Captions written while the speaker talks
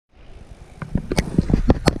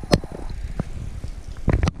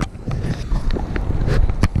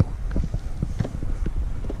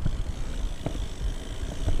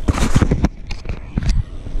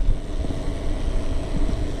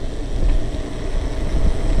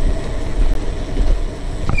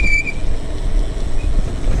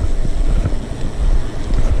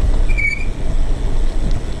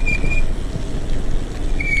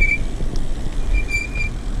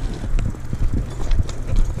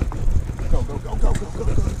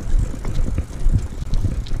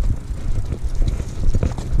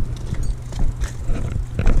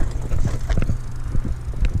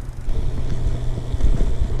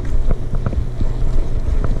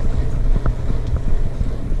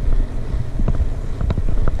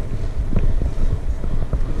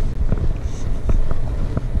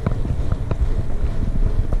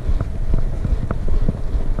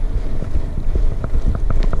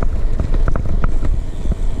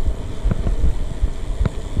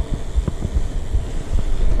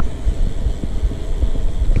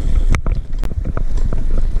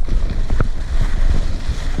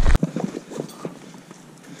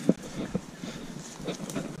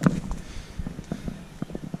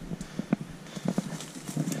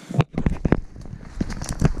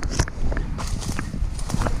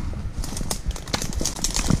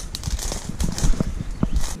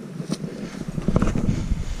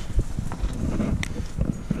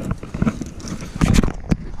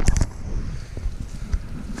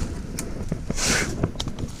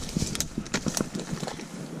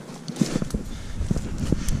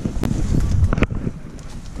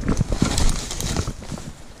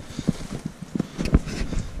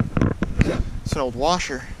It's an old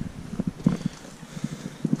washer.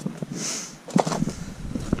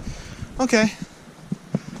 Okay,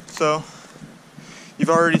 so you've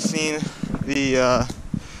already seen the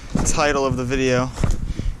title of the video,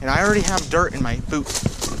 and I already have dirt in my boot.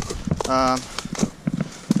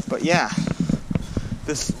 But yeah,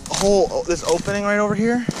 this opening right over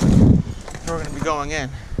here, we're gonna be going in.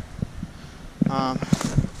 Actually,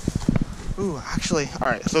 all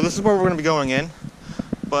right. So this is where we're gonna be going in,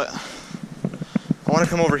 but I want to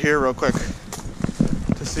come over here real quick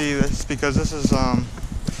to see this because this is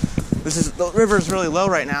the river is really low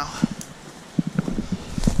right now.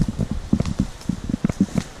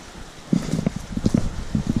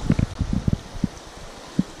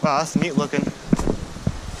 Wow, that's neat looking.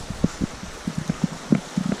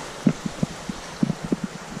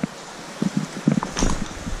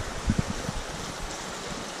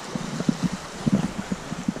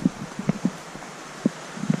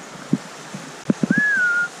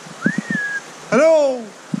 Hello!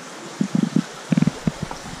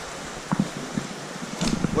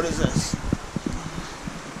 What is this?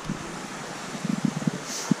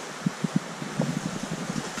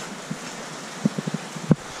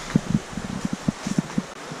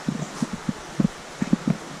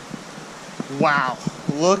 Wow,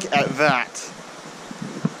 look at that.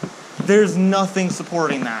 There's nothing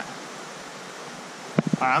supporting that.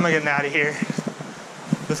 Alright, I'm getting out of here.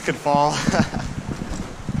 This could fall.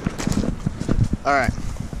 Alright.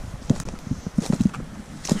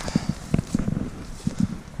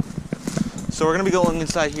 So we're going to be going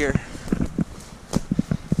inside here.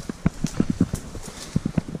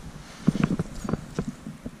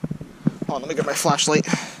 Hold on, let me get my flashlight.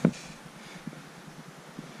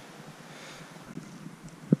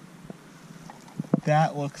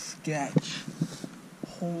 That looks sketch.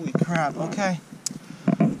 Holy crap. Okay.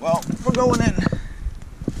 Well, we're going in.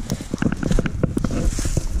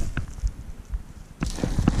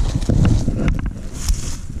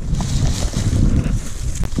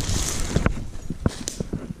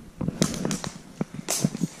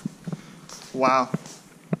 Wow.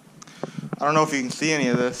 I don't know if you can see any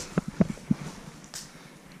of this.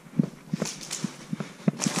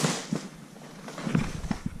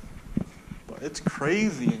 But it's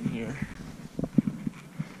crazy in here.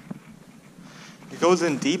 It goes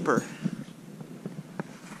in deeper.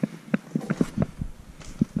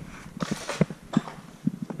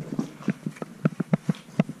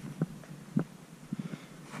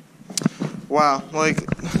 Wow, like...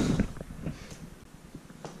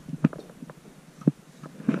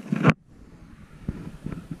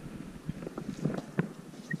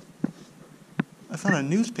 I found a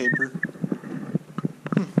newspaper.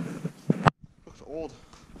 Looks old.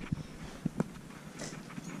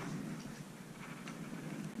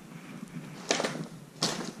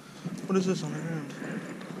 What is this on the ground?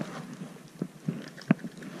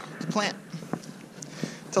 It's a plant.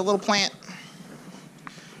 It's a little plant.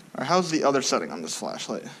 Alright, how's the other setting on this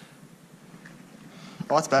flashlight?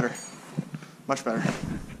 Oh, that's better. Much better.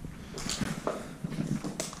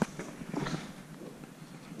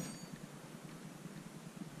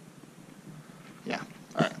 Yeah,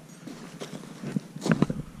 alright.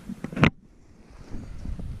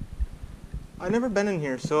 I've never been in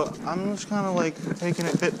here, so I'm just kind of like taking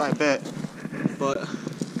it bit by bit. But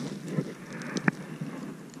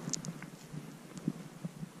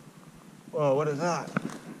whoa, what is that?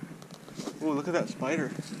 Ooh, look at that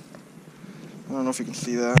spider. I don't know if you can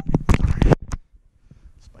see that.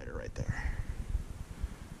 Spider right there.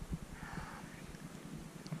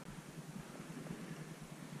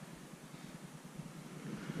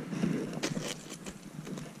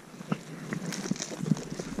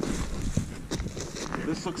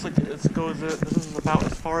 This looks like this is about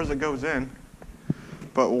as far as it goes in.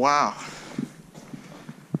 But wow.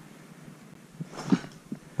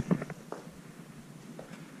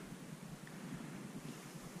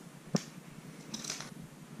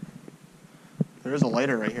 There is a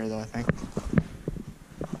lighter right here, though, I think.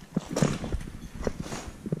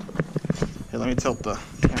 Here, let me tilt the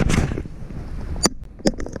camera.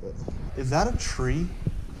 Is that a tree?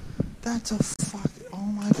 That's a oh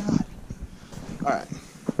my god. Alright.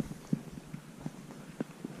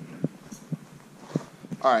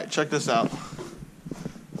 Alright, check this out.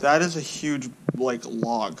 That is a huge, like,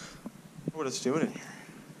 log. What it's doing in here.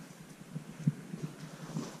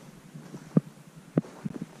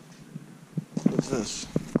 What's this?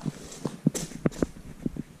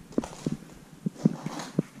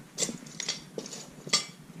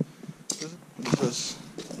 What's this?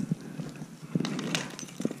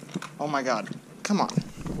 Oh my god. Come on.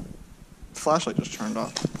 The flashlight just turned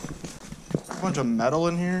off. A bunch of metal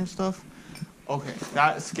in here and stuff. Okay,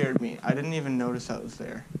 that scared me. I didn't even notice that was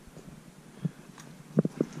there.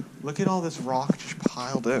 Look at all this rock just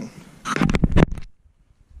piled in.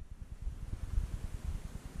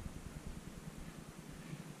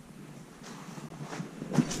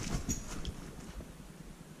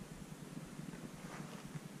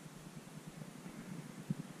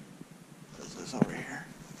 What's this over here?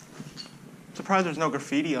 I'm surprised there's no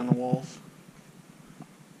graffiti on the walls.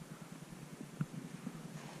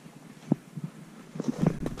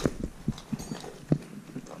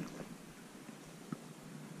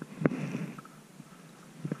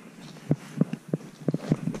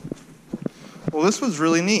 Well, this was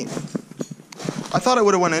really neat. I thought I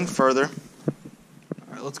would have went in further. All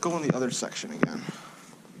right, let's go in the other section again.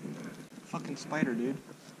 Fucking spider, dude.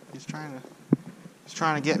 He's trying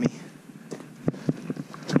to get me.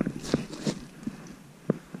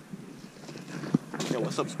 Yo,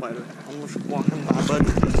 what's up, spider? I'm just walking by, bud.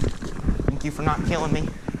 Thank you for not killing me.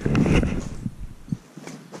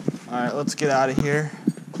 All right, let's get out of here.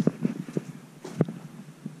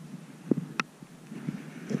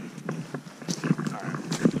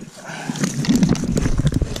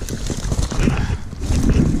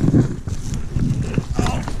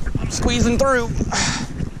 Squeezing through.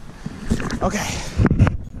 Okay.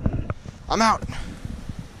 I'm out.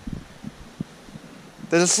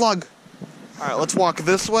 There's a slug. All right, let's walk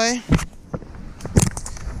this way.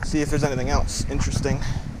 See if there's anything else interesting.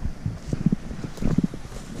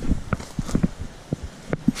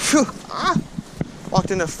 Phew. Ah!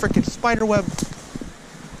 Walked into a freaking spider web.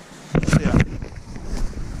 Yeah.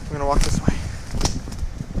 We're gonna walk this way.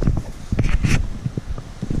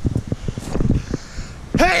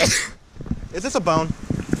 Hey! Is this a bone?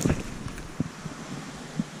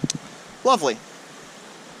 Lovely.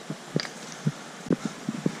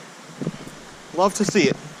 Love to see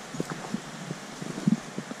it.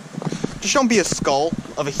 Just don't be a skull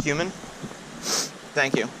of a human.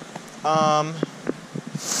 Thank you.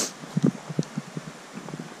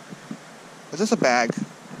 Is this a bag?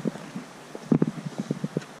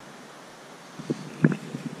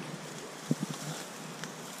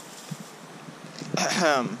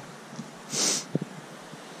 Ahem.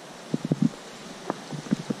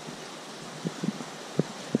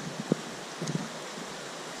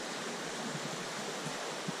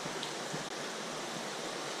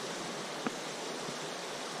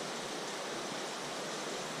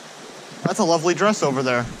 That's a lovely dress over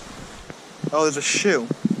there. Oh, there's a shoe.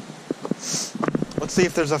 Let's see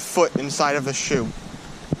if there's a foot inside of the shoe.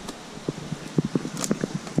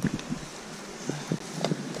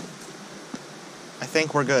 I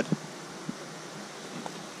think we're good.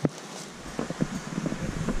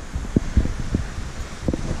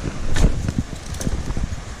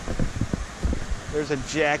 There's a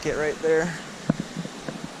jacket right there.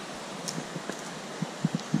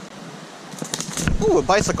 Ooh, a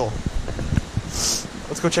bicycle.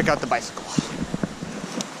 Let's go check out the bicycle.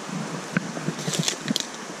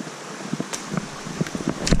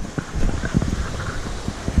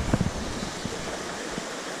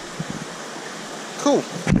 Cool.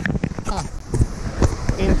 Huh.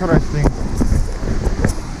 Interesting.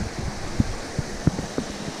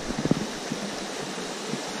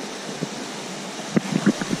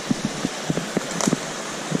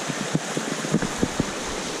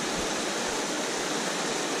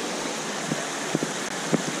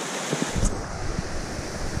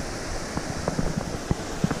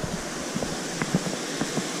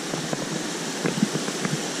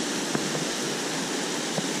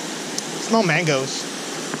 Smell mangoes.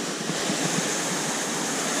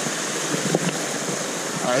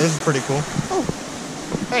 Alright, this is pretty cool. Oh,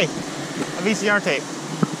 hey, a VCR tape.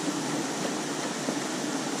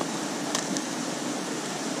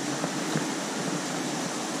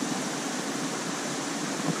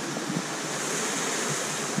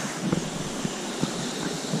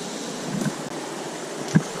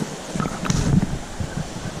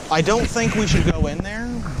 I don't think we should go in there,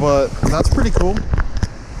 but that's pretty cool.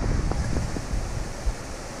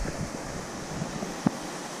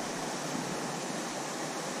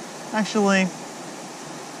 Actually,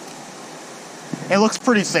 it looks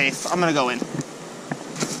pretty safe. I'm gonna go in.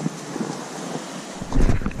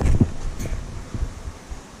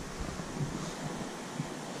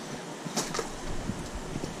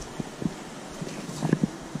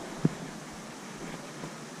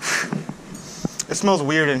 It smells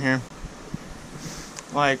weird in here.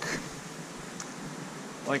 Like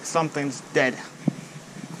something's dead.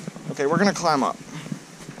 Okay, we're gonna climb up.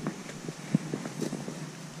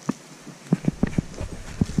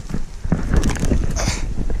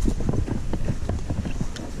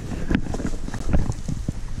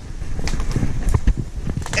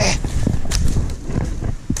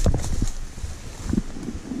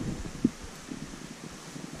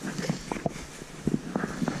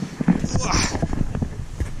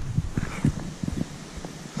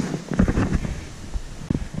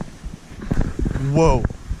 Whoa.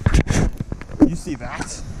 You see that?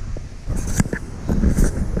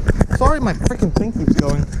 Sorry, my freaking thing keeps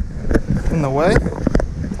going in the way.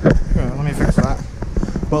 Here, let me fix that.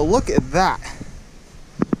 But look at that.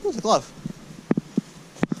 Where's the glove?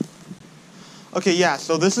 Okay, yeah,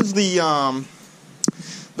 so this is the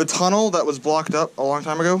tunnel that was blocked up a long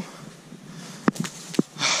time ago.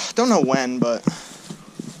 Don't know when, but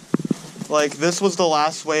like this was the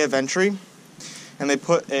last way of entry, and they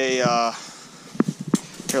put a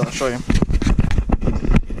here, I'll show you.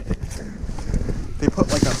 They put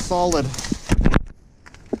like a solid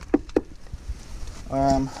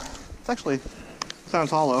it's actually sounds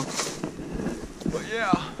hollow, but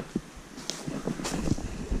yeah.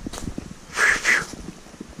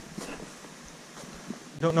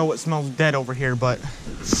 Don't know what smells dead over here, but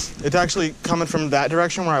it's actually coming from that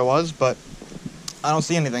direction where I was, but I don't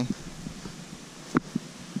see anything.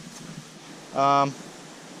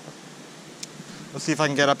 Let's see if I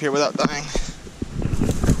can get up here without dying.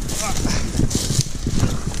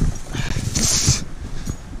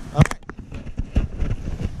 Okay.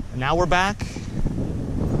 And now we're back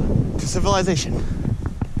to civilization.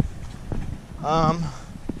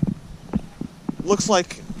 Looks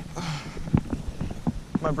like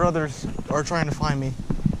my brothers are trying to find me.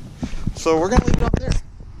 So we're gonna leave it up there.